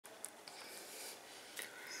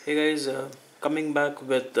Hey guys, coming back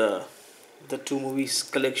with the two movies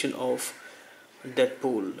collection of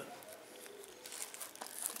Deadpool.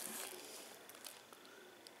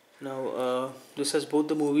 Now, this has both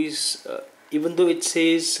the movies, even though it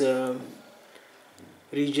says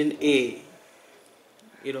region A,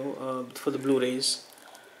 for the Blu Rays.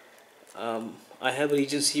 I have a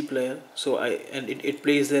region C player, so it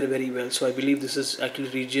plays there very well. So I believe this is actually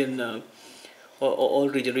region or all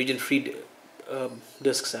region free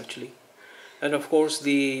discs actually, and of course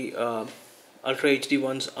the Ultra HD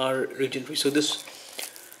ones are region free. So the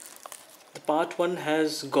part one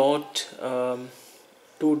has got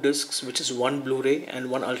two discs, which is one Blu-ray and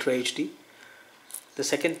one Ultra HD. The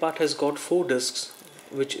second part has got four discs,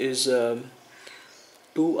 which is two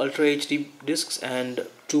Ultra HD discs and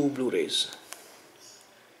two Blu-rays.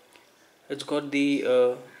 It's got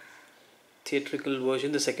the theatrical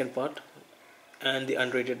version, the second part, and the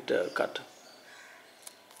unrated cut.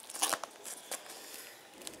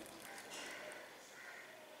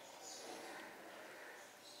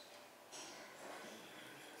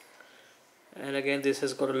 And again, this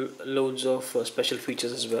has got loads of special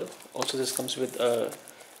features as well. Also, this comes with a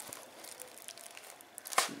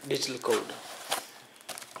digital code.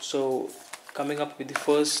 So, coming up with the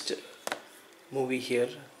first movie here.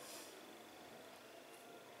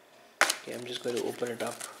 Okay, I'm just going to open it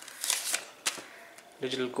up.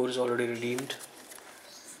 Digital code is already redeemed.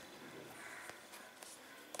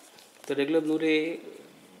 The regular Blu-ray,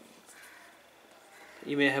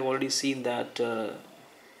 you may have already seen that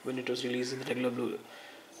when it was released in the regular Blu-ray,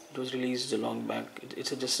 it was released long back. It's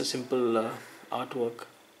just a simple artwork.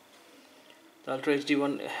 The Ultra HD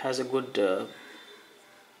one has a good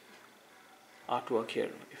artwork here,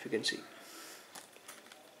 if you can see.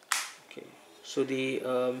 Okay, so the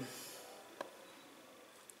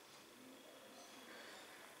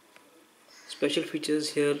special features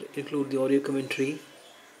here include the audio commentary,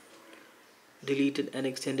 deleted and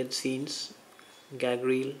extended scenes, gag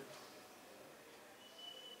reel,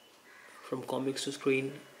 from comics to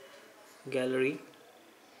screen, gallery,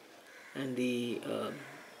 and the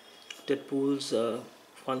Deadpool's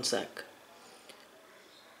fun sack.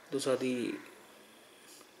 Those are the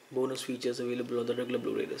bonus features available on the regular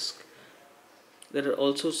Blu-ray disc. There are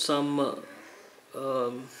also some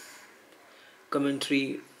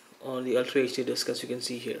commentary on the Ultra HD disc, as you can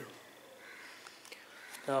see here.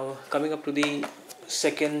 Now coming up to the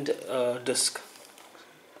second disc.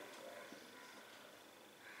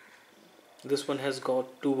 This one has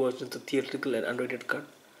got two versions, the theatrical and unrated cut.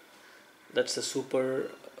 That's the super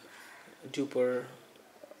duper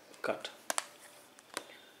cut.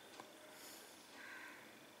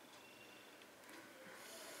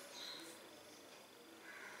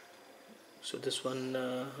 So this one,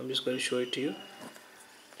 I'm just going to show it to you.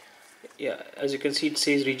 Yeah, as you can see, it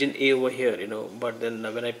says region A over here, but then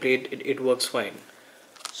when I play it, it works fine.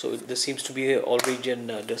 So this seems to be an all region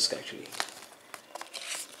disc actually.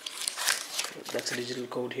 That's a digital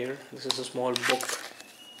code here. This is a small book.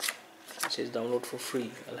 It says download for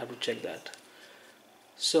free. I'll have to check that.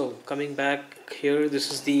 So coming back here,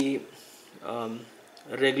 this is the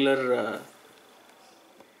regular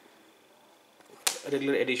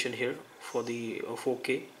edition here for the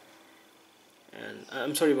 4K. And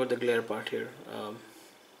I'm sorry about the glare part here.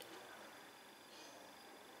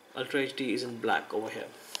 Ultra HD is in black over here.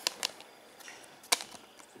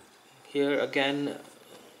 Here again,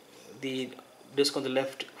 the disc on the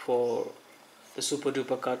left for the super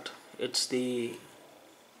duper cut, there's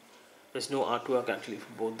no artwork actually for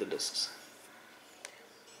both the discs,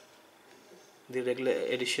 the regular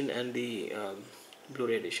edition and the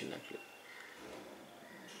Blu-ray edition actually.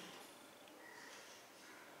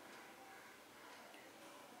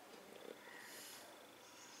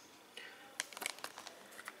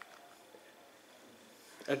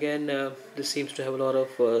 Again, this seems to have a lot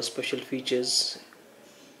of special features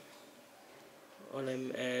on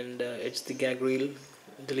him, and it's the gag reel,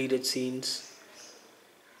 deleted scenes,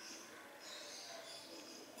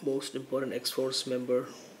 most important X-Force member,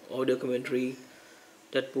 audio commentary,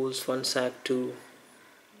 Deadpool's fun sack 2,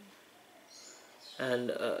 and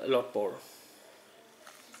a lot more.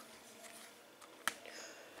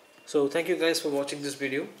 So thank you guys for watching this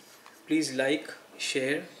video. Please like,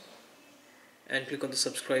 share, and click on the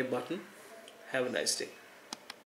subscribe button. Have a nice day.